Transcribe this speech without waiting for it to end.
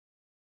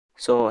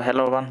So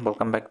hello everyone,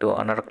 welcome back to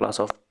another class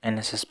of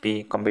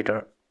NSSB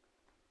computer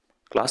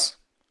class.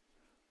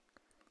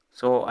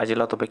 So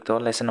ajila topic to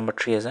lesson number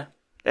 3 is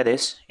that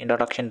is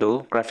introduction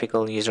to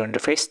graphical user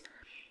interface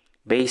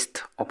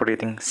based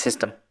operating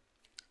system.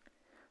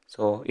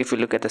 So if you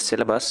look at the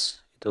syllabus,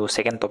 the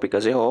second topic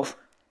is of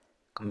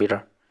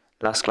computer.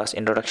 Last class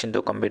introduction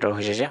to computer.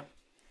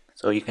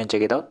 So you can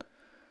check it out.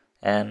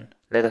 And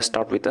let us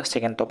start with the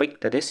second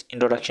topic, that is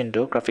introduction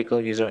to graphical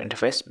user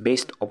interface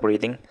based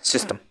operating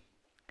system.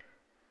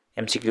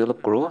 MCQ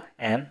grow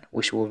and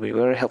which will be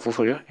very helpful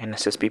for your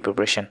NSSB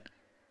preparation.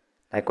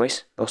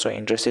 Likewise, those are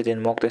interested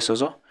in mock test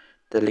also,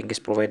 the link is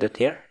provided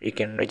here. You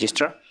can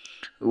register,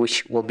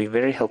 which will be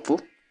very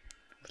helpful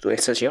to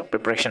assess your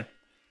preparation.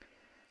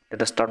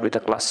 Let us start with the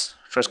class.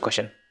 First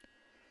question,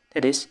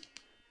 that is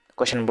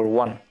question number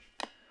 1.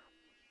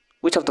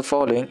 Which of the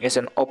following is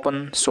an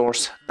open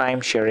source time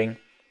sharing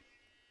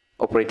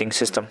operating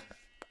system?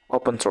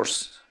 Open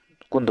source.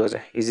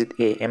 Is it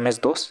A,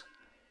 MS-DOS,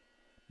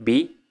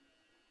 B,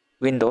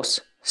 Windows,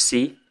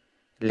 C,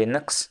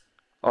 Linux,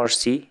 or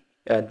C,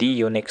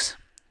 D, Unix?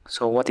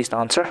 So what is the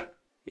answer?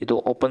 It is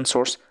open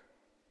source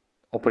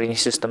operating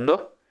system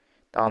though.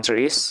 The answer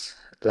is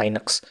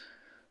Linux.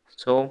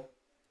 So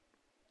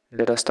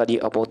let us study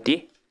about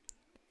the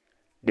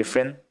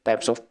different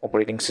types of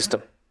operating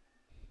system.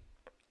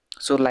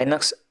 So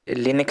Linux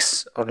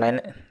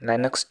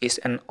is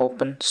an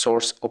open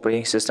source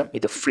operating system.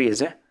 It is free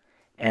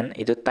and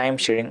it is time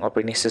sharing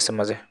operating system.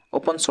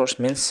 Open source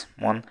means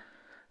one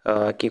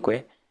key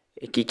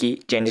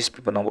changes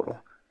people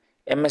know.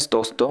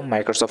 MS-DOS to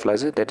Microsoft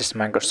laze, that is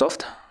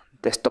Microsoft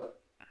desktop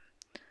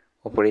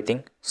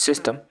operating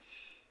system.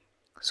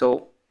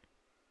 So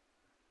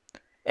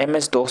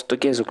MS-DOS to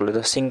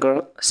the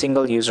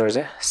single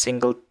user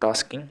single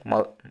tasking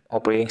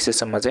operating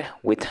system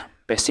with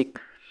basic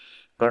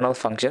kernel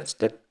functions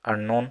that are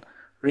known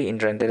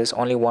re-entrant. There is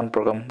only one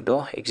program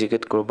to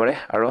execute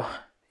arrow.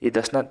 It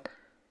has no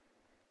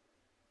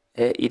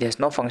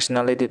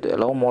functionality to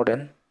allow more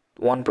than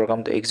one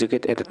program to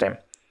execute at a time.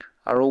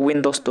 Arrow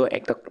Windows to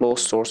act a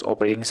closed source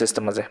operating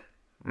system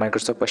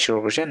Microsoft Azure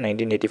version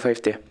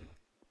 1985 te.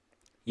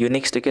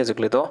 Unix to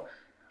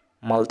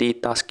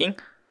multitasking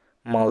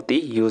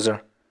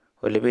multi-user.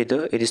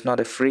 It is not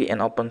a free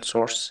and open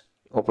source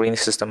operating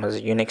system as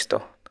Unix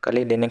to.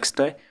 Kali Linux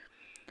to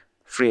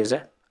free as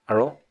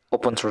arrow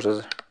open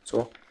source.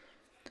 So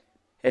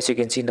as you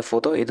can see in the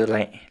photo, it is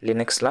like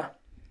Linux la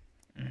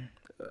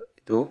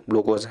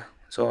logo.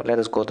 So let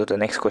us go to the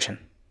next question.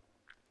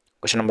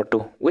 Question number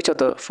 2. Which of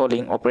the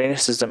following operating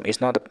system is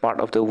not a part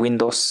of the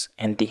Windows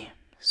NT?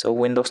 So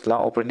Windows la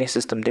operating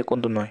system de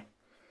kondu.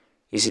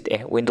 Is it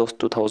A, Windows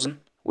 2000,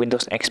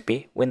 Windows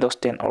XP, Windows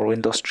 10, or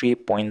Windows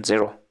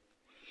 3.0?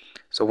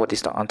 So what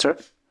is the answer?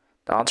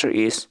 The answer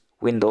is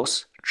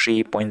Windows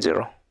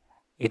 3.0.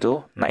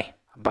 Ito nai.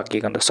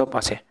 Baki kan sob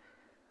ase.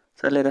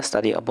 So let us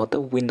study about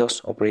the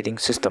Windows operating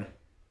system.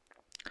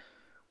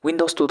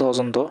 Windows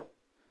 2000 though,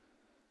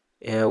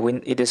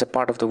 it is a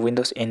part of the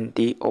Windows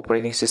NT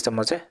operating system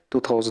as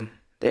 2000.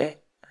 They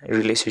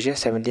release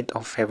 17th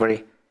of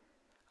February.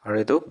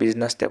 Already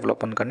business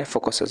development karne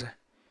focus as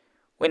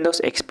Windows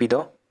XP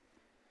though,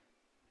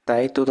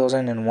 tai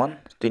 2001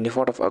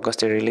 24th of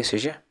August release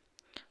hoise.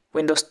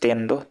 Windows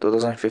 10 though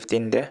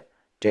 2015 de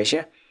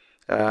jaise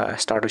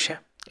start hoise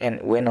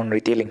and went on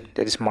retailing,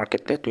 that is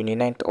market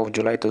 29th of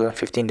July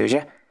 2015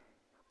 hoise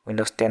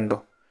Windows 10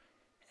 though.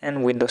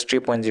 And Windows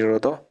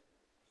 3.0 though,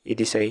 it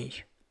is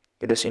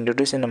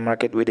introduced in the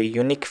market with a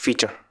unique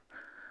feature.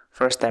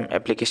 First time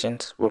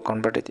applications were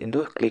converted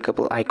into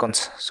clickable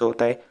icons. So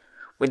tai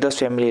Windows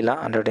family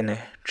la under the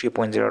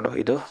 3.0 though,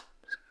 ido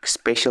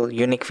special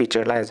unique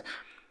feature lies.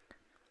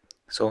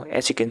 So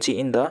as you can see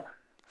in the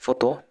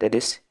photo, that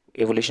is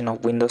evolution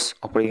of Windows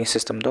operating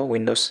system though.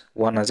 Windows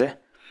 1 as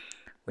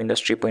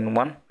Windows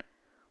 3.1,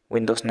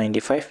 Windows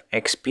 95,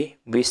 XP,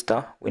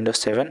 Vista, Windows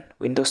 7,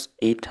 Windows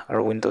 8,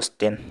 or Windows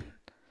 10.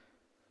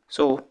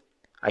 So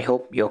I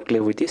hope you're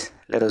clear with this.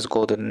 Let us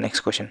go to the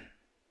next question.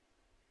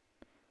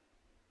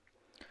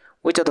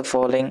 Which of the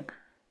following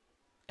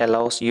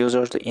allows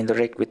users to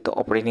interact with the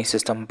operating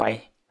system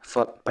by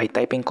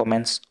typing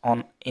commands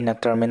in a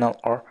terminal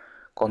or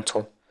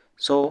console?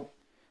 So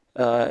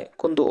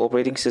kundu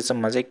operating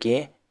system like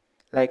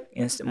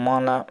in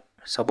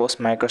suppose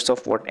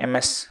Microsoft Word,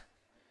 MS,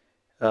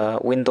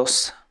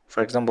 Windows,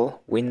 for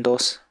example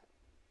Windows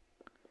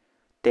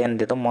 10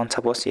 de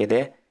suppose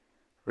yede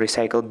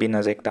recycle bin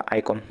as the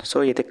icon.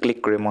 So yete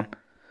click remon.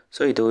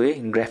 So it is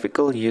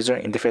graphical user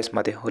interface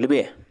mate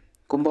holibe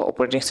kumba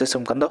operating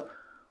system kando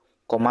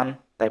command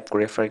type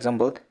kore. For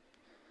example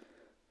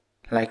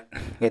like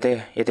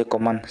yete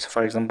command,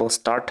 for example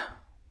start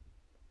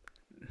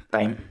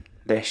time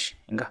dash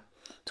inga.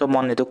 So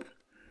mon itu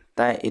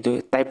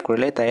type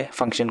korle tai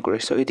function kore.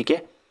 So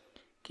itike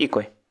ki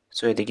koi?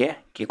 So itike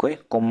ki koi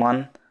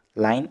command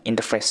line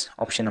interface.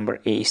 Option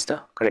number A is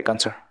the correct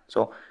answer.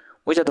 So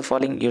which of the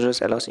following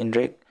allows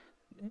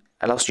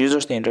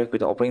users to interact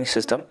with the operating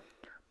system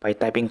by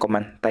typing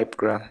command? Type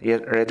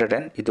rather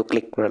than itu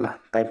click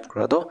type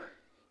do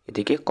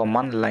idike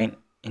command line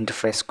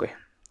interface koi.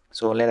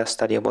 So let us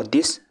study about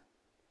this.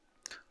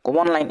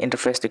 Command line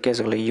interface to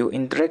basically you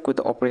interact with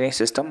the operating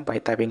system by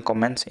typing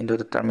commands into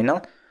the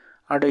terminal.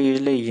 Are the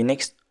usually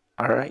Unix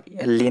or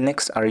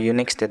Linux or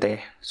Unix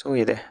today. So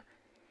it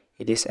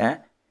is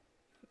a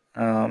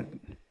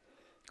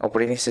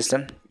operating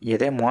system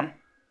yede mon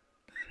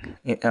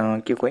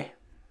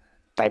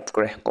type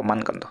kore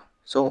command kando.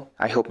 So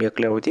I hope you're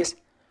clear with this.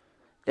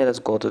 Let us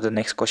go to the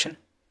next question.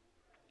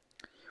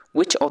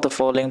 Which of the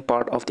following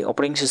part of the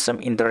operating system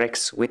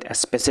interacts with a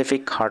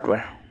specific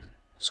hardware?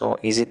 So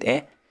is it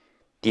a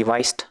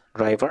device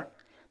driver,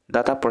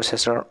 data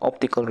processor,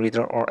 optical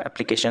reader, or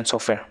application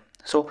software?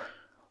 So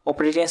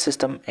operating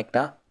system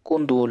ekta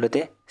kundu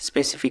lode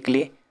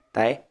specifically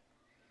tai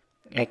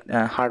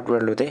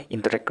hardware lode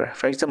interact kare.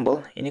 For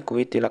example, ini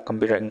kui tila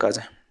computer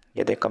engaja.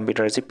 Yede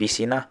computer is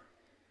PC na.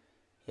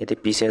 Yede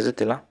PC is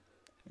tila.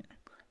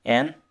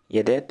 And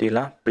yede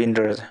tila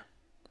printer.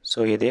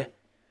 So yede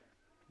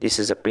this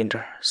is a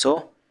printer.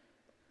 So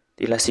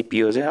tila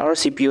CPU is or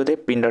CPU de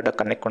printer da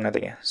connect korna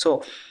de.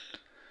 So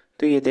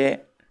to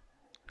yede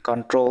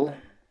control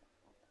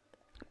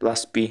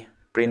plus P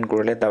print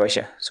gorele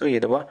dabasha. So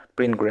yede ba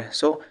print gore.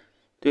 So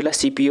tila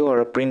CPU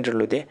or printer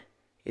lode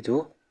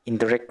itu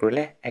interact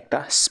gorele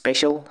ekta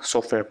special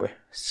software koi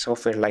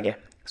software lage.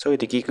 So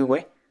itu ki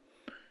koi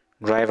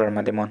driver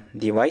mademon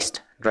device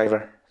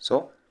driver.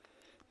 So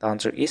the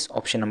answer is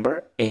option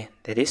number A,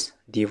 that is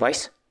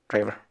device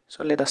driver.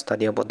 So let us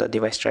study about the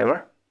device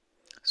driver.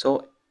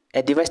 So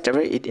a device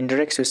driver, it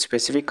interacts with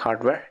specific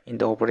hardware in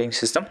the operating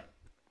system.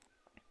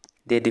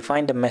 They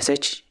define the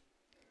messages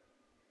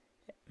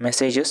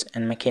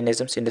and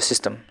mechanisms in the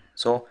system.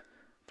 So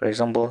for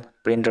example,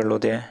 printer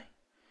lode,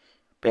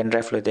 pen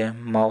drive lode,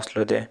 mouse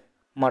lode,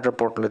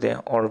 motherboard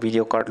lode, or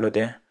video card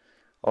lode,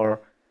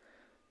 or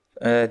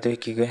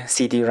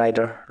CD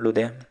writer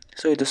lode.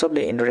 So it is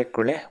interact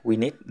role we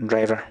need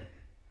driver.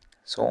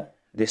 So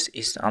this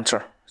is the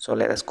answer. So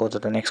let us go to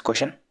the next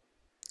question.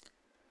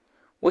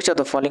 Which of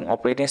the following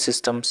operating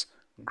systems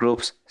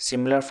groups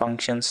similar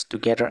functions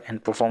together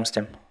and performs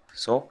them?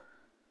 So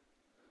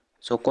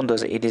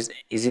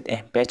is it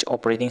a batch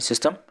operating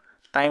system,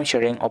 time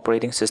sharing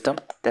operating system,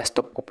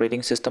 desktop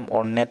operating system,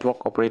 or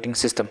network operating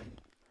system?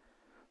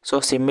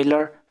 So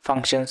similar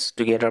functions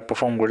together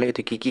perform role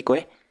to kiki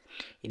koi.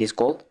 It is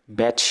called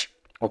batch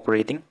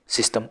operating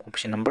system,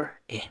 option number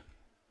A.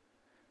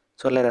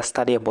 So let us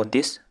study about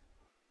this.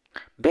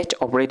 Batch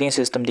operating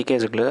system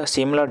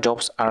similar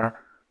jobs are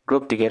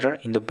grouped together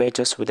into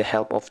batches with the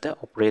help of the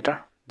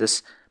operator.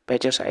 These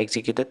batches are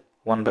executed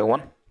one by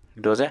one.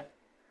 It was a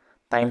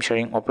time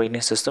sharing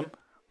operating system.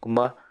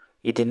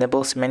 It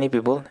enables many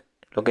people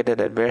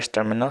located at various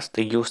terminals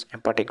to use a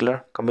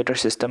particular computer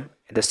system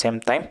at the same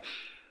time.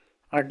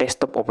 Our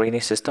desktop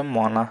operating system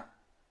mana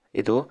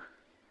itu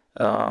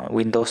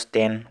Windows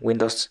 10,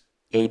 Windows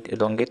 8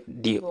 don't get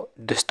the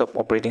desktop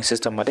operating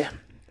system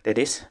that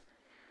is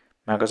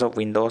Microsoft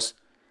Windows,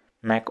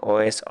 Mac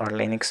OS or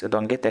Linux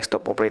don't get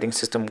desktop operating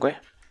system koi.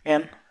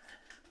 And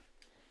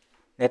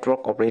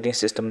network operating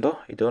system do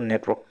itu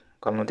network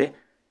kalau de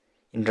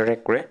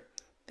interact kore.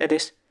 That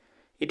is,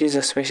 it is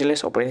a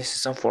specialized operating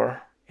system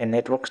for a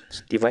network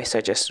device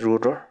such as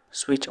router,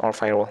 switch, or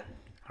firewall.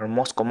 Our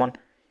most common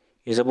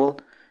usable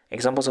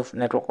examples of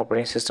network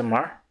operating system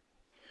are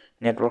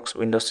networks,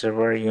 Windows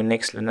Server,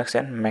 Unix, Linux,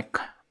 and Mac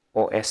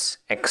OS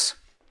X.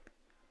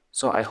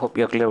 So I hope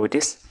you are clear with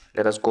this.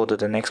 Let us go to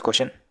the next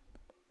question.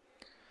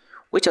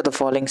 Which of the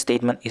following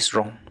statement is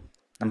wrong?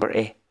 Number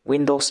A.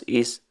 Windows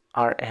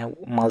are a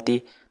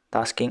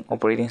multitasking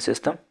operating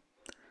system.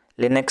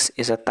 Linux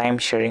is a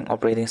time-sharing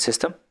operating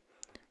system.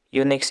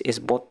 Unix is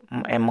both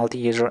a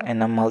multi-user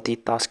and a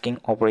multitasking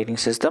operating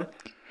system.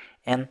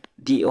 And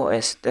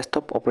DOS,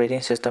 desktop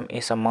operating system,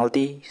 is a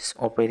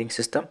multi-operating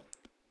system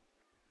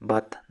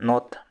but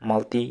not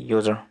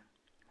multi-user.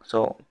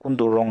 So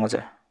kundu wrong is.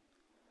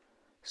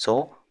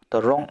 So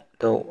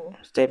the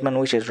statement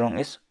which is wrong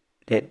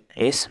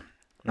is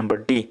number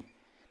D.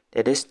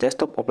 That is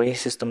desktop operating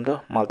system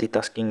do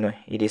multitasking no.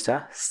 It is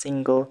a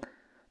single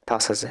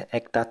task as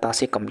ekta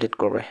task complete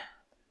kore.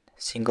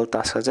 Single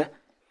task as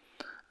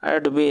are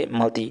to be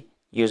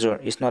multi-user.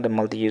 It's not a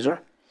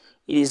multi-user.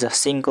 It is a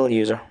single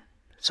user.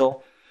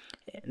 So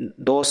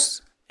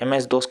those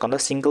MS-DOS kind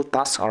of single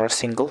task or a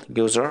single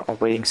user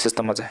operating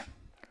system as.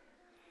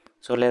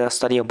 So let us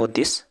study about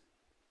this.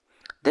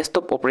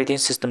 Desktop operating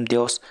system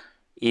DOS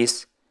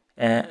is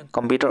a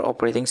computer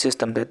operating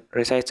system that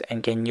resides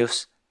and can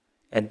use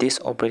a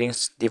disk operating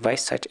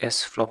device such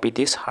as floppy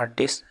disk, hard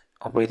disk,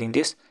 operating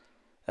disk,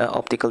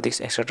 optical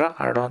disk, etc.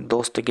 are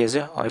those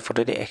together or for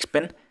the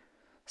expand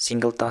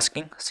single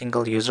tasking,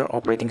 single user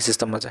operating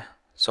system as.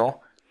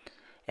 So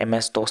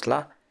MS-DOS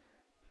la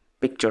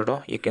picture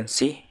do you can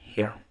see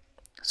here.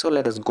 So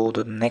let us go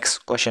to the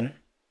next question.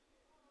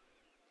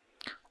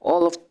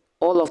 All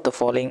of the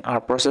following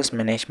are process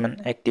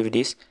management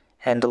activities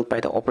handled by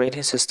the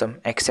operating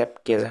system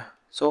except case.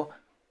 So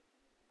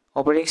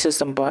operating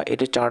system ba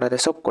itu charta de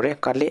sob kore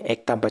kali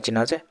ekta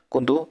bachina je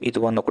kundu itu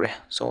one kore.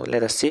 So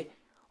let us see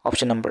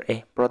Option number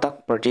A,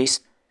 product, purchase,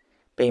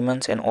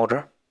 payments and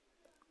order,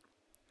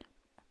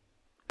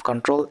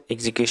 control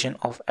execution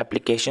of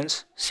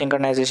applications,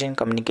 synchronization,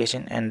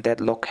 communication and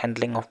deadlock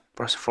handling of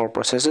for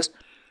processes,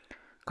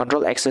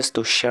 control access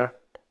to shared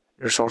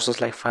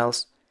resources like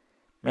files,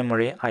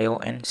 memory, IO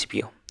and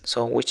CPU.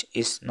 So which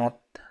is not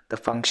the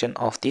function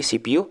of the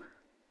CPU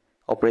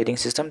operating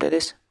system? That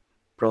is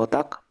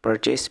product,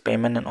 purchase,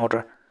 payment and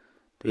order.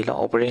 Tuila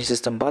operating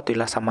system ba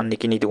tuila saman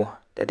nikini do.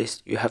 That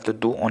is you have to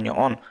do on your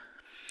own.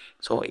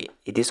 So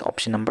it is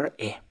option number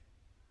A.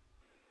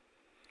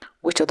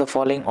 Which of the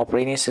following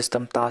operating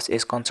system task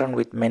is concerned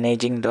with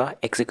managing the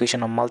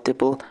execution of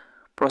multiple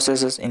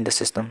processes in the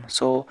system?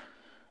 So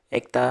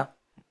ekta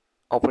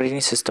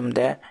operating system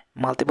there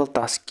multiple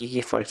tasks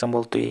ki for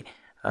example to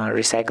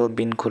recycle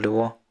bin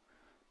khulibo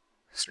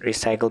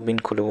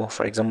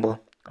for example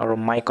or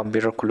my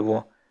computer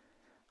khulibo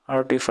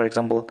or to for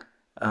example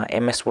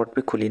MS Word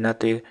bi khulina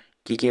to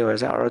ki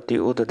hoise or to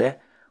ude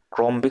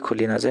Chrome bi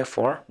khulina je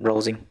for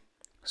browsing.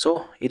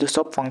 So it is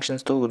sub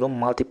functions to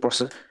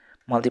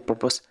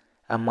multi-purpose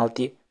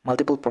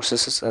multiple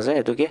processes as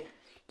a eduke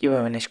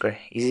kiba manage kore.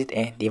 Is it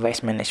A,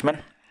 device management,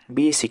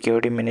 B,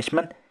 security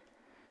management,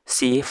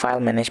 C, file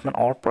management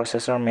or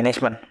processor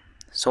management?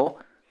 So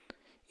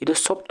it is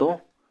sub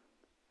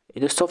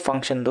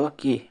function do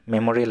ki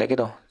memory lage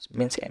do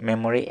means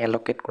memory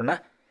allocate korna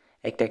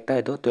ekta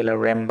edu toila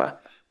RAM ba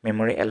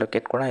memory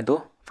allocate korna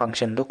edu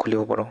function do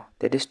khulibo paro.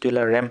 That is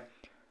toila RAM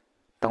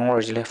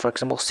tangor jile for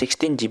example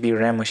 16 GB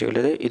RAM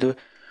hoile edu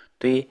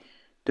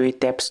tui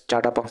tabs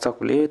chata pangsa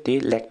khuli ti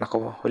lag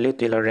nakobo hole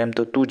toila RAM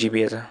to 2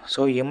 GB asa.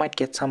 So you might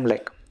get some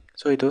lag.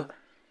 So edu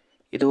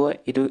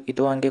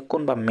ange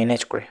kunba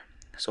manage kore.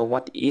 So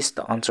what is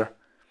the answer?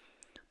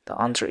 The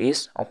answer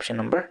is option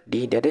number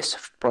D, that is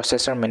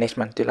processor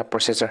management. Tila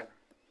processor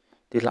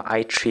tila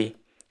i3,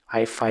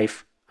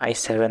 i5,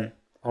 i7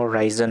 or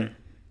Ryzen,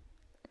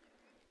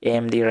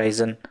 AMD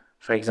Ryzen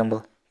for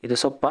example. Itu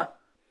sob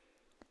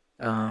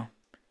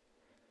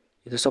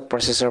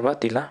processor ba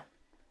tila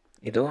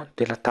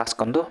task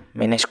kondo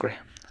manage kore.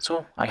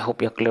 So I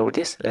hope you're clear with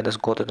this. Let us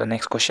go to the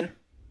next question.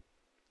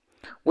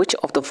 Which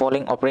of the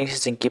following operating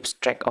system keeps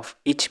track of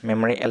each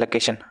memory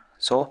allocation?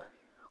 So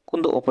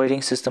kundo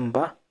operating system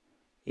ba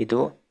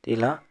idu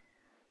tila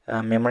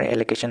memory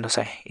allocation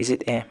dosai. Is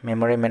it A,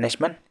 memory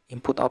management,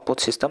 input output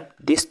system,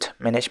 disk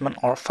management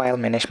or file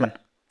management?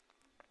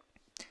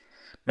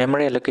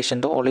 Memory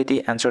allocation do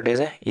already answered as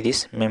it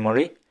is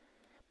memory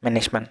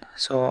management.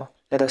 So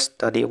let us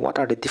study what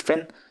are the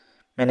different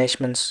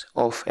managements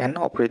of an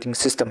operating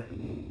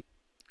system.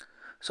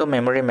 So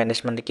memory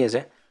management is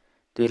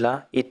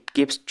it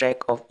keeps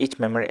track of each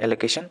memory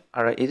allocation,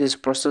 or it is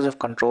process of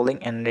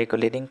controlling and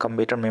regulating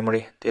computer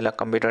memory. Tila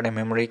computer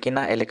memory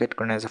kina allocate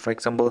korna ase. For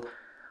example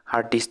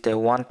hard disk the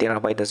 1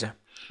 terabyte ase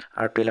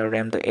or tila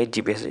RAM the 8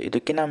 GB ase. Idu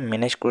kina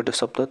manage kuru to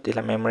sob to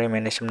tila memory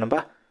management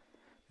ba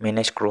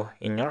manage kuru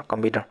in your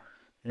computer.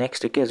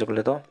 Next ke ase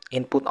kole to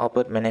input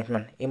output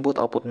management. Input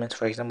output means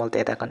for example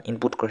data kan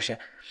input korse.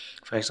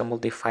 For example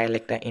the file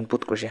ekta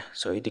input korse.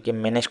 So idu ke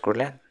manage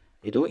korle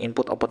idu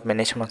input output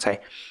management sai.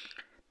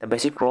 The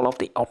basic role of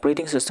the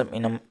operating system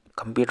in a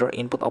computer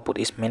input output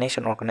is manage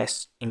and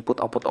organize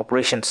input output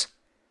operations.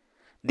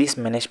 This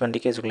management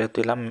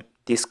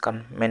this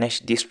can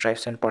manage these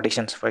drives and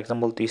partitions. For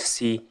example, this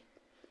C,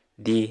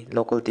 D,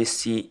 local this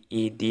C,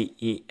 E, D,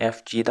 E,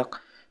 F, G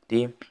dak.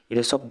 It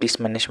is of this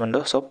management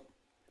do so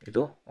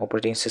itu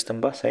operating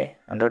system ba say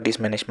under this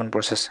management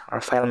process.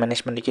 Or file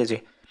management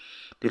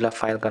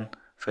file kan.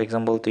 For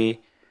example,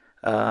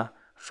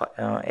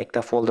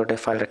 ekta folder de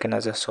file rakhina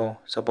ase. So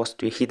suppose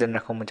hidden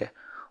rakho mujhe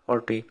or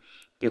to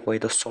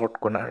sort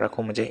korna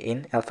rakho mujhe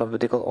in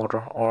alphabetical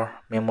order or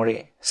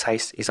memory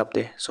size is up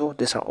there. So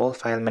these are all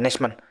file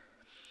management.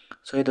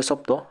 So it is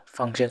up to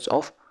functions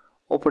of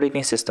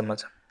operating system.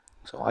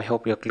 So I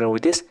hope you're clear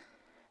with this.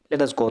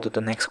 Let us go to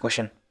the next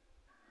question.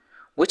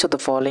 Which of the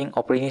following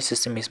operating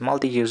system is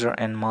multi-user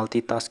and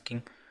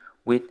multitasking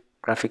with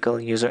graphical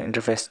user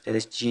interface, that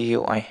is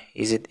GUI?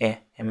 Is it A,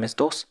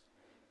 MS-DOS,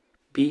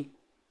 B,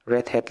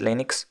 Red Hat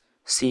Linux,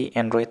 C,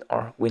 Android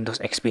or Windows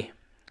XP?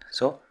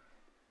 So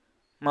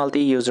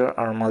multi-user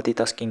or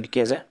multitasking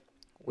case,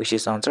 which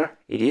is answer?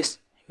 It is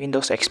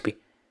Windows XP.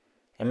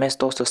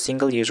 MS-DOS to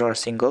single user or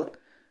single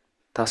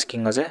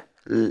tasking as a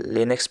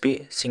Linux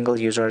be single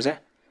user as a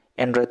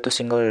Android to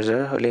single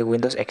user,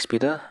 Windows XP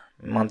the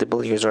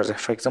multiple users.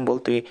 For example,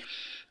 the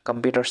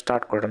computer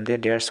start kodam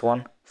there's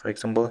one. For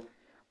example,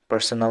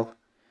 personal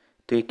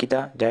to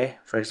kita jai.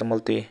 For example,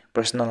 the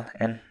personal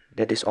and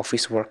that is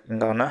office work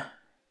ingana.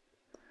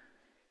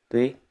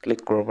 To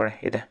click over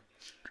ide.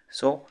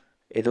 So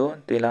edo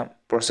tila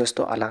process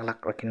to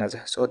alag rakhina je.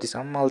 So this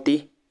is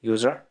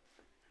multi-user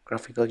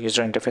graphical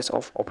user interface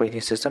of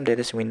operating system, that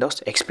is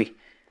Windows XP.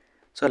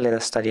 So let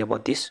us study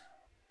about this.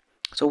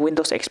 So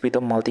Windows XP to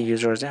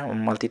multi-user ase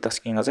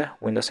multitasking ase.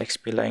 Windows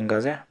XP la inga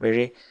ase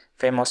very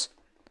famous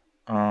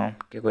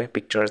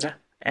picture ase.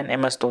 And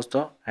MS-DOS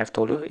to I've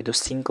told you it is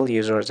single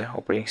user ase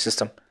operating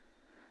system.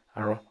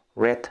 Aro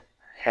Red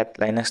Hat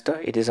Linux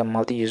to it is a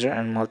multi-user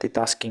and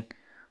multitasking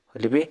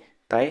holibi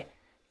tai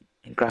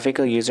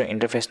graphical user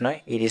interface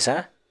noi, it is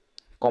a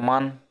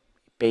command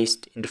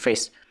based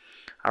interface.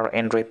 Our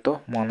Android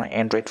to mona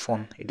Android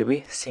phone it will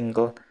be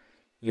single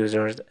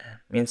user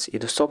means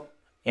it sob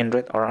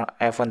Android or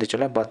iPhone de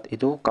chola but it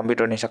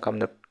computer nisha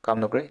kam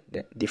no kore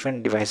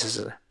different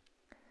devices.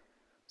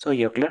 So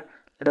you're clear.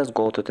 Let us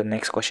go to the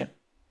next question.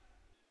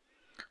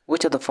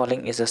 Which of the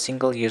following is a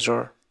single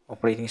user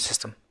operating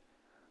system?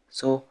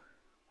 So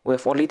we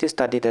have already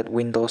studied that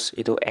Windows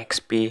itu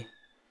XP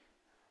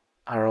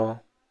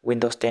or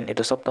Windows 10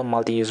 itu sob to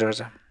multi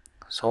users.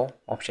 So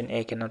option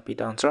A cannot be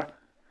the answer.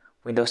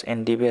 Windows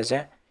NT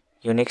base,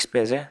 Unix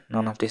base,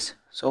 none of this.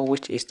 So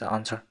which is the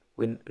answer?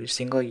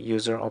 Single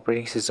user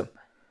operating system.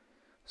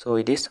 So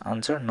it is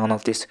answer none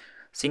of this.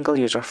 Single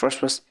user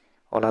first was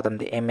all of them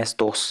the MS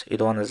DOS.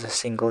 It one is a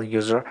single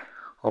user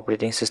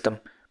operating system.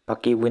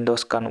 Baki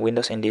Windows can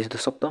Windows NT is the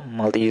sub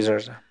multi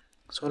users.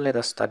 So let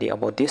us study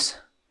about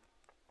this.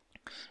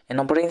 An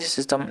operating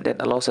system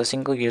that allows a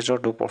single user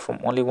to perform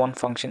only one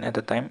function at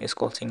a time is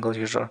called single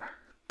user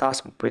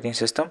task operating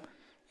system.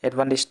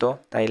 Advantage to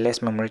tai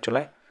less memory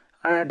chulai.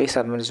 Or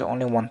disadvantage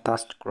only one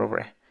task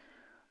cover.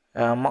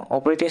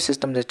 Operating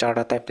system the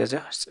charta type is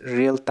a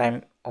real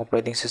time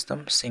operating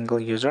system, single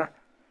user,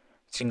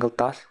 single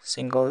task,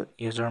 single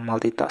user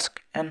multitask,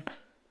 and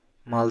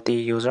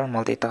multi-user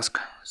multitask.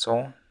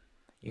 So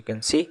you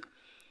can see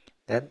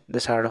that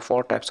these are the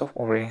 4 types of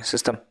operating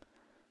system.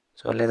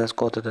 So let us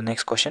go to the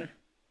next question.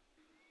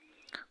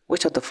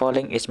 Which of the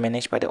following is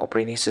managed by the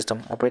operating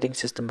system? Operating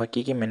system by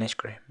kiki manage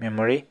kare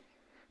memory,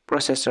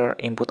 processor,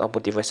 input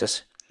output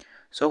devices.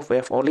 So we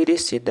have already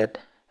seen that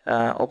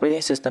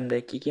operating system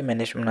the kiki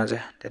management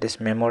aja, that is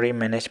memory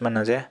management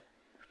aja,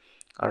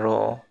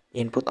 aro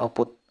input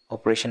output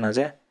operation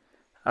aja,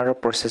 aro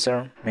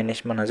processor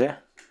management aja,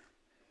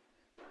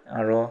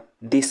 aro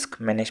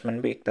disk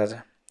management bhi ekta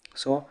aja.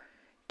 So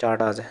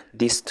charta aja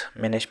disk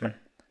management.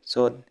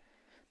 So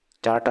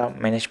charta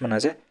management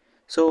aja.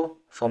 So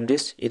from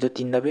this idu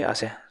tinda bhi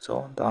ase.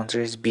 So the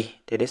answer is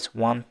B, that is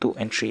 1, 2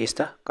 and 3 is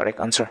the correct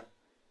answer.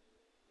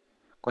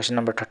 Question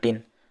number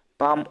 13.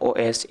 Palm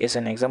OS is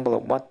an example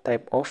of what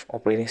type of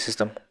operating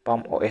system?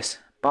 Palm OS.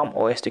 Palm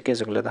OS to case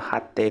the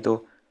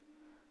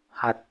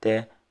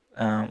hatte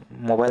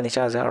mobile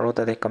nisha aja aro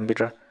tate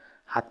computer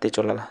hatte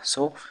cholala.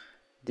 So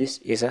this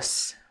is a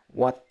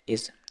what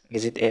is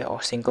it a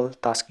or single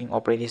tasking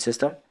operating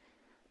system,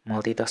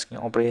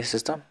 multitasking operating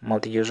system,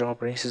 multi-user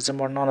operating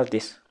system, or none of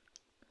this?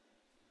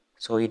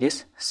 So it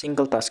is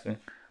single tasking,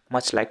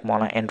 much like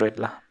mona Android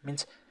la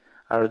means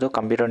aro the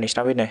computer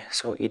nisha bhi nahi.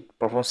 So it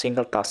performs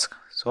single task.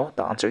 So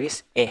the answer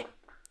is A.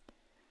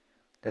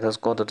 Let us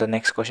go to the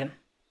next question.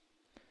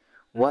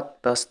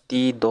 What does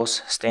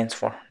DDoS stands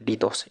for?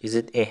 DDoS. Is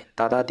it A,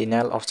 data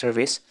denial of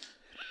service,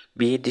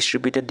 B,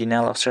 distributed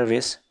denial of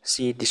service,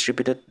 C,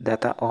 distributed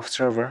data of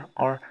server,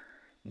 or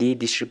D,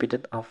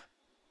 distribution of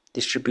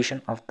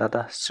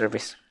data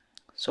service?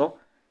 So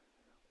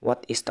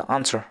what is the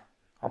answer?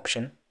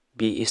 Option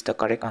B is the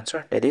correct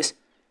answer, that is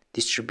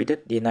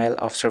distributed denial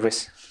of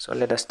service. So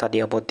let us study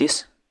about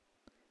this.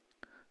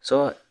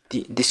 So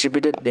the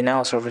distributed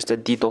denial of service, the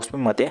DDoS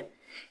mate,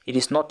 it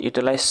is not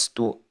utilized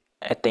to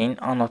attain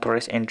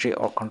unauthorized entry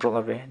or control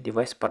of a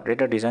device, but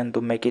rather designed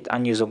to make it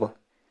unusable.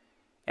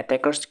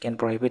 Attackers can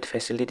prohibit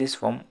facilities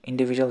from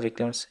individual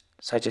victims,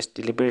 such as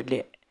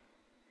deliberately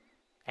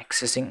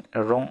accessing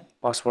a wrong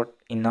password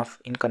enough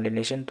in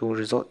combination to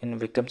result in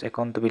victim's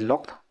account to be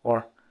locked,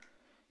 or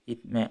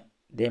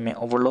they may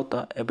overload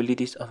the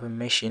abilities of a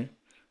machine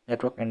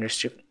network and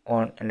restrict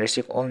all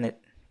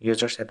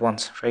users at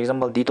once. For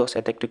example, DDoS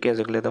attack to case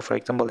for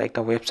example like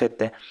the website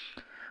there.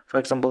 For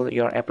example,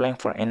 you are applying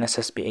for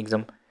NSSB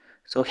exam.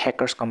 So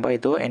hackers come by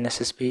do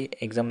NSSB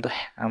exam to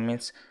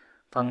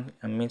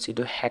means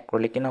itu hack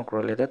korle kina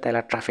korle da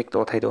tela traffic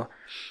to thai do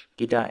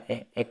kita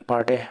ek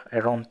parte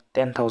around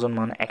 10,000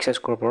 man access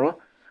korporo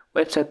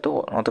website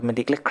to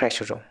automatically crash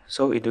ho.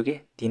 So itu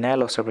ke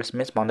denial of service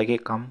means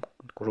mandagi kam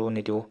kuru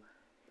ni do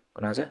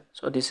kunaje.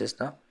 So this is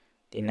the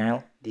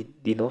denial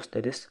DDoS,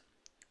 that is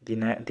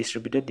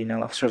distributed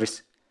denial of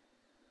service.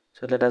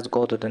 So let us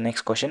go to the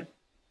next question.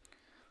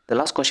 The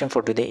last question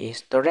for today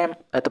is the RAM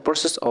at the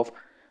process of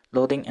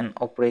loading and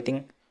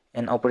operating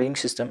an operating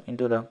system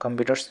into the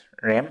computer's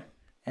RAM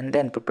and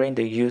then preparing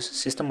the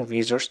system of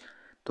users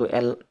to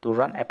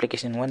run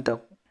application when the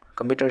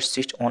computer is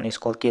switched on is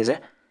called case.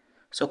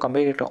 So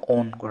computer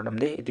on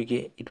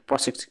it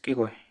process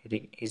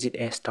is it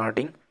a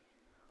starting,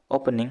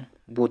 opening,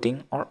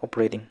 booting, or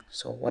operating?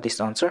 So what is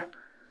the answer?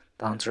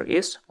 The answer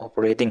is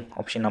operating,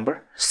 option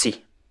number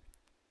C.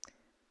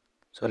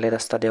 So let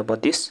us study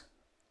about this.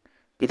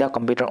 Pita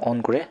computer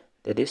on kore,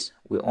 that is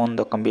we on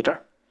the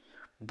computer,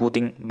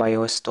 booting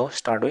BIOS to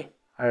start way,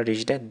 or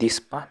digit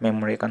disk pa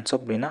memory kan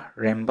sob lina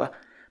RAM ba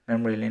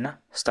memory lina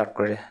start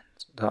kore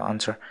the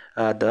answer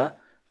the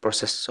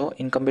process. So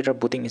in computer,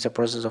 booting is a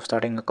process of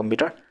starting a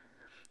computer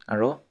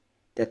arrow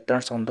that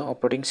turns on the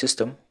operating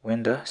system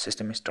when the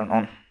system is turned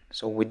on.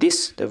 So with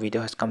this, the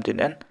video has come to an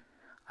end.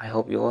 I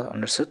hope you all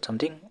understood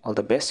something. All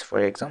the best for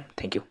your exam.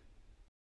 Thank you.